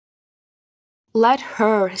Let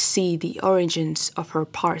her see the origins of her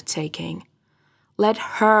partaking. Let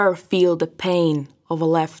her feel the pain of a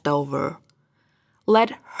leftover.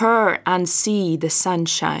 Let her unsee the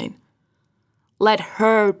sunshine. Let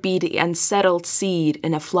her be the unsettled seed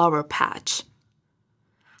in a flower patch.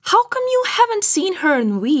 How come you haven't seen her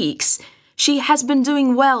in weeks? She has been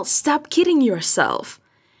doing well. Stop kidding yourself.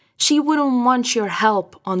 She wouldn't want your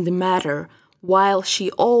help on the matter, while she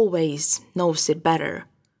always knows it better.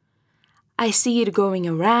 I see it going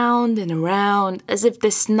around and around as if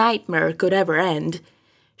this nightmare could ever end.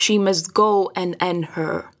 She must go and end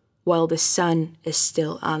her while the sun is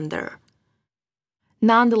still under.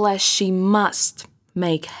 Nonetheless, she must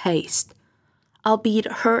make haste,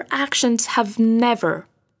 albeit her actions have never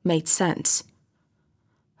made sense.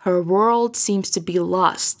 Her world seems to be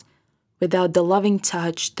lost without the loving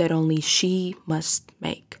touch that only she must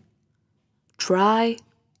make. Try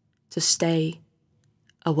to stay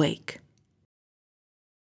awake.